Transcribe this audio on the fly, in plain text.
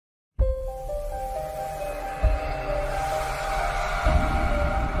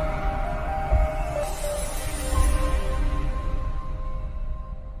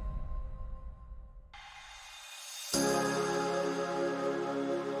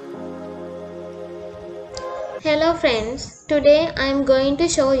Hello friends, today I am going to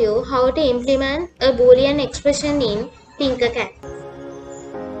show you how to implement a Boolean expression in Tinkercad.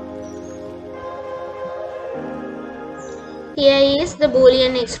 Here is the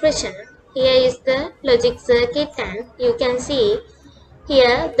Boolean expression, here is the logic circuit, and you can see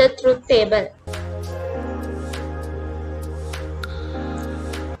here the truth table.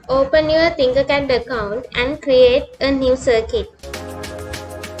 Open your Tinkercad account and create a new circuit.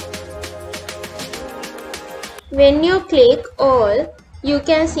 When you click all, you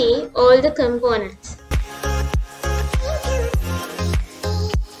can see all the components.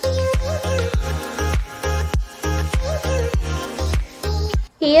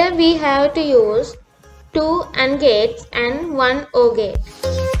 Here we have to use 2 AND gates and 1 OR gate.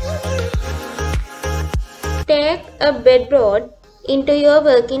 Take a breadboard into your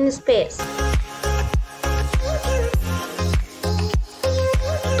working space.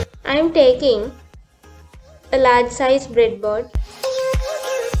 I am taking a large size breadboard.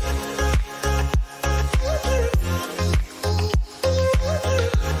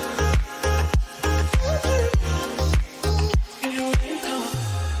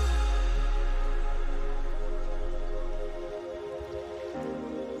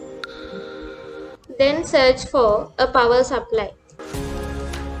 Then search for a power supply.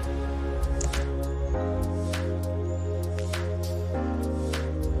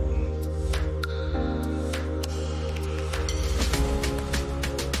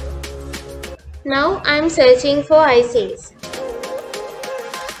 Now I am searching for ICs.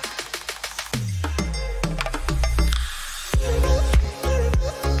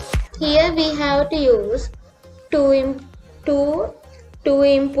 Here we have to use two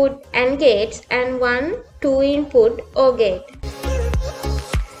input AND gates and 1 2 input OR gate.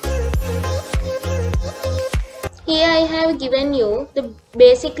 Here I have given you the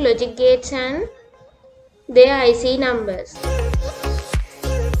basic logic gates and their IC numbers.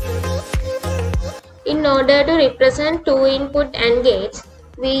 In order to represent 2 input AND gates,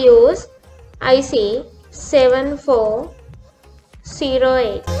 we use IC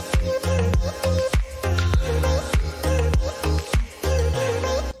 7408.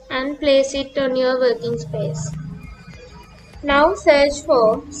 And place it on your working space. Now search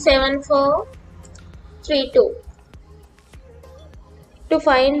for 7432 to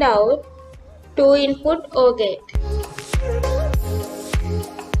find out 2 input OR gate.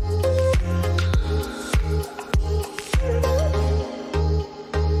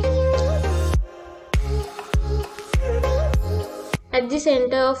 At the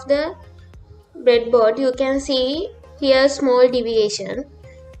center of the breadboard, you can see here small deviation.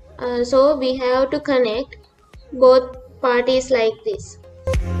 So we have to connect both parties like this.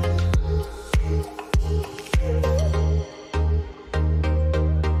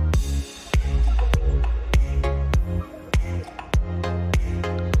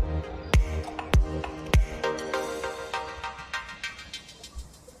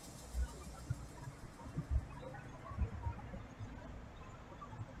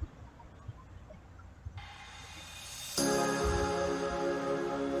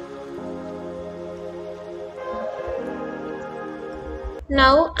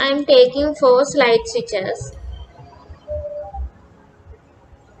 Now I am taking 4 slide switches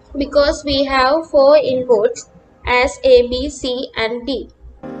because we have 4 inputs as A, B, C and D.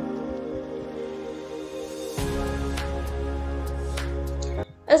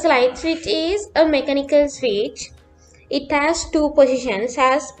 A slide switch is a mechanical switch. It has 2 positions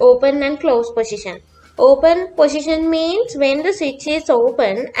as open and close position. Open position means when the switch is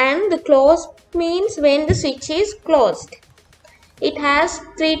open and the close means when the switch is closed. It has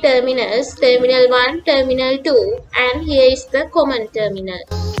 3 terminals, terminal 1, terminal 2 and here is the common terminal.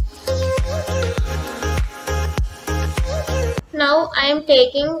 Now I am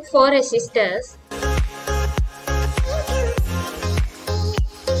taking 4 resistors.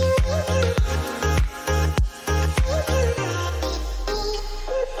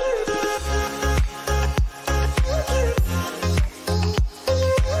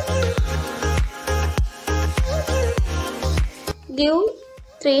 Give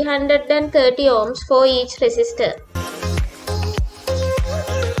 330 ohms for each resistor.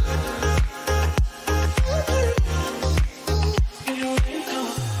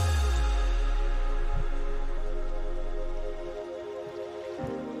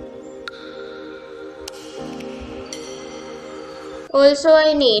 Also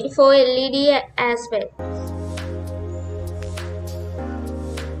I need 4 LED as well.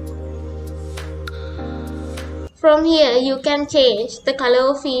 From here you can change the color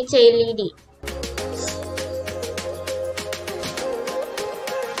of each LED.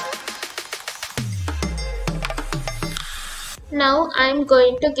 Now I am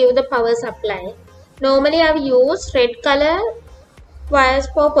going to give the power supply. Normally I have used red color wires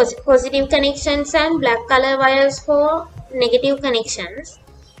for positive connections and black color wires for negative connections.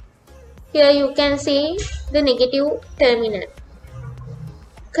 Here you can see the negative terminal.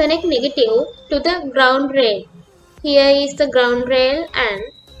 Connect negative to the ground rail. Here is the ground rail and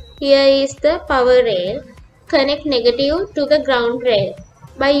here is the power rail. Connect negative to the ground rail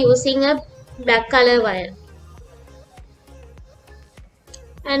by using a black color wire.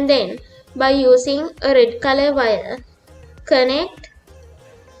 And then by using a red color wire, connect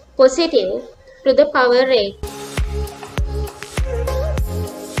positive to the power rail.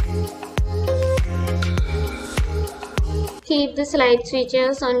 Keep the slide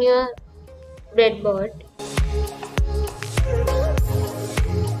switches on your breadboard.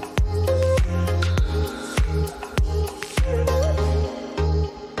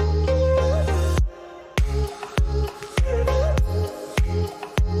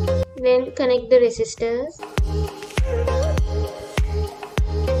 Then connect the resistors.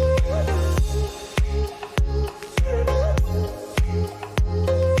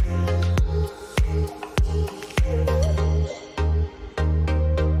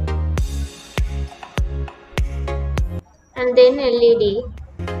 And then LED.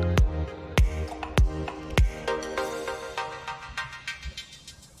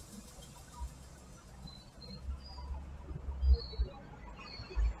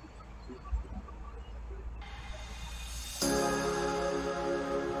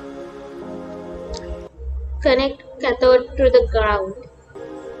 Connect cathode to the ground.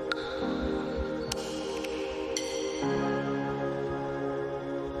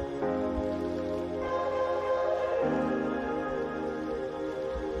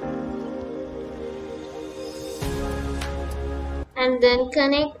 And then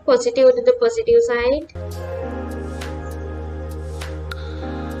connect positive to the positive side.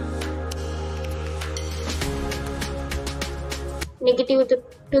 Negative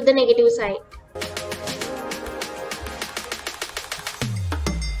to the negative side.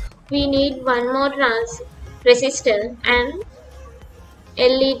 We need one more resistor and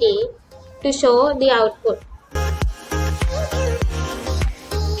LED to show the output.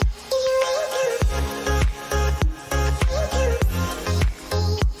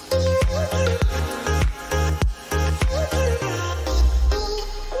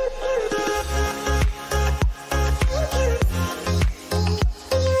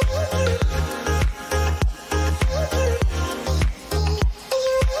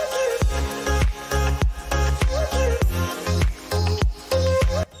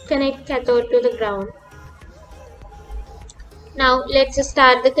 Connect cathode to the ground. Now let's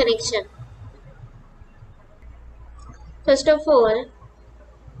start the connection. First of all,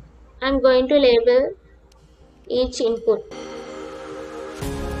 I am going to label each input.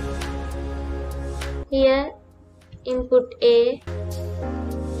 Here input A,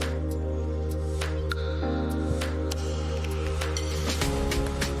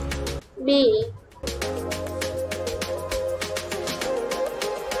 B,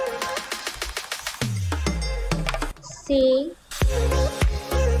 C,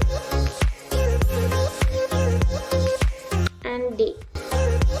 and D.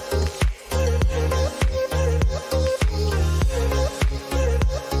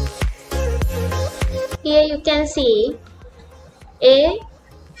 Here you can see A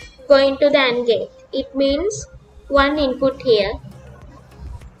going to the AND gate. It means one input here.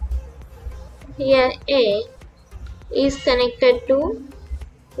 Here A is connected to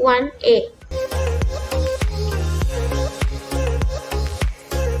 1A.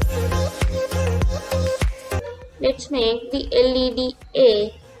 Let's make the LED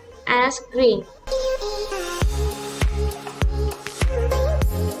A as green.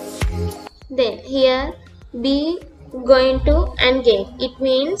 Then here B going to AND gate. It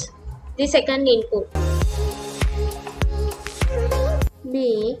means the second input.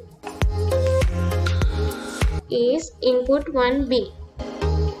 B is input 1B.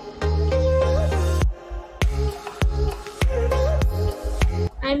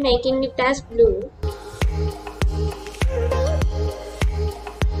 I am making it as blue.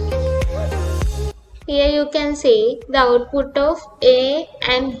 Here you can see the output of A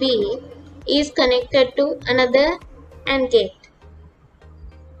and B is connected to another AND gate.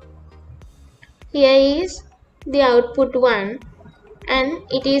 Here is the output 1 and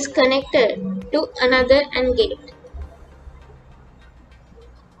it is connected to another AND gate.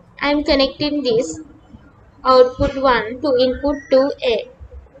 I am connecting this output 1 to input 2A.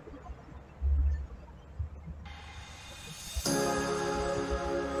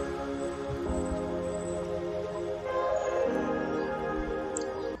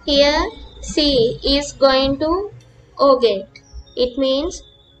 Here C is going to O gate. It means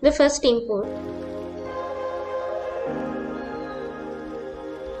the first input.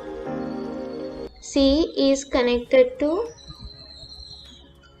 C is connected to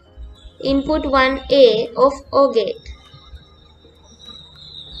input 1A of O gate.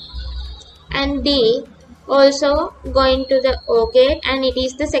 And D also going to the O gate, and it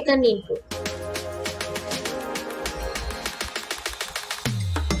is the second input.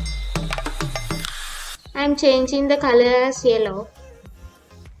 I am changing the color as yellow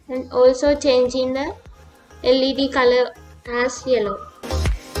and also changing the LED color as yellow.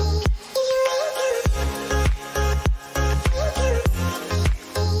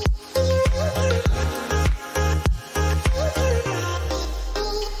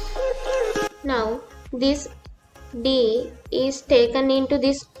 Now this D is taken into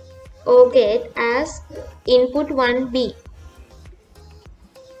this O gate as input 1B.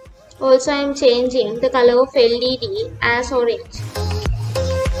 Also I am changing the color of LED as orange.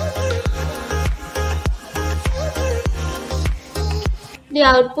 The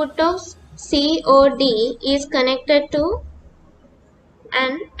output of COD is connected to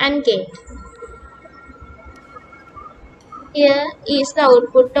an AND gate. Here is the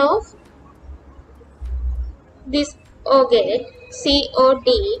output of this O gate,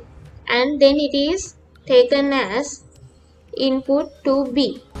 COD, and then it is taken as input to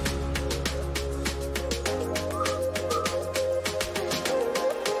B.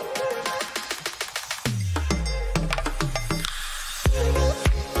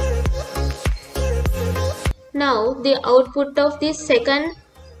 Now the output of this second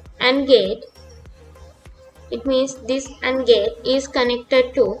AND gate, it means this AND gate, is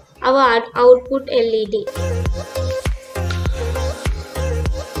connected to our output LED.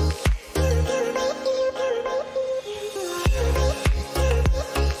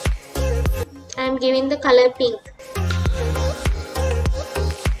 I am giving the color pink.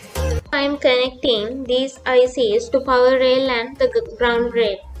 I am connecting these ICs to power rail and the ground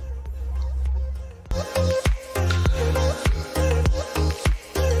rail.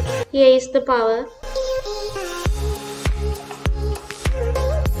 Here is the power.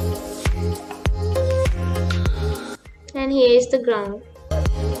 And here is the ground.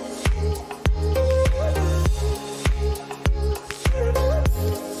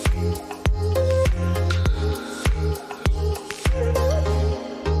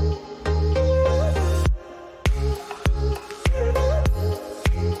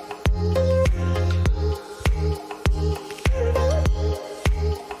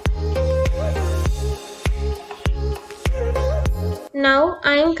 Now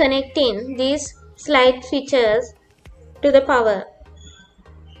I am connecting these slide switches to the power.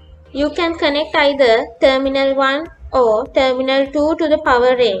 You can connect either terminal 1 or terminal 2 to the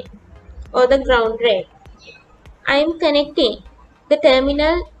power rail or the ground rail. I am connecting the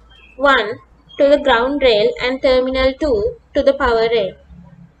terminal 1 to the ground rail and terminal 2 to the power rail.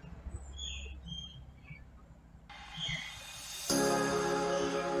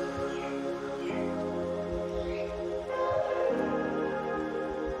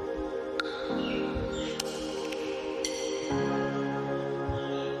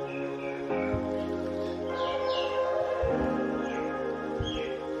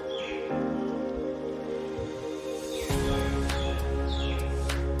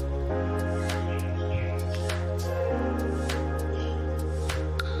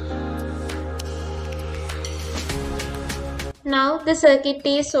 Now the circuit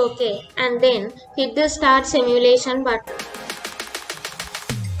is okay, and then hit the start simulation button.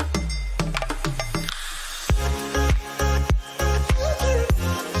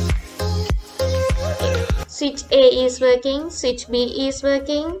 Switch A is working, switch B is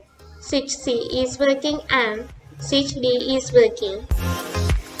working, switch C is working, and switch D is working.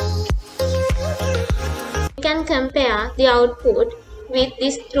 You can compare the output with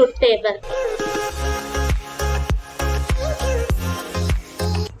this truth table.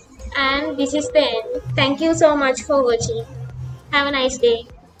 And this is the end. Thank you so much for watching. Have a nice day.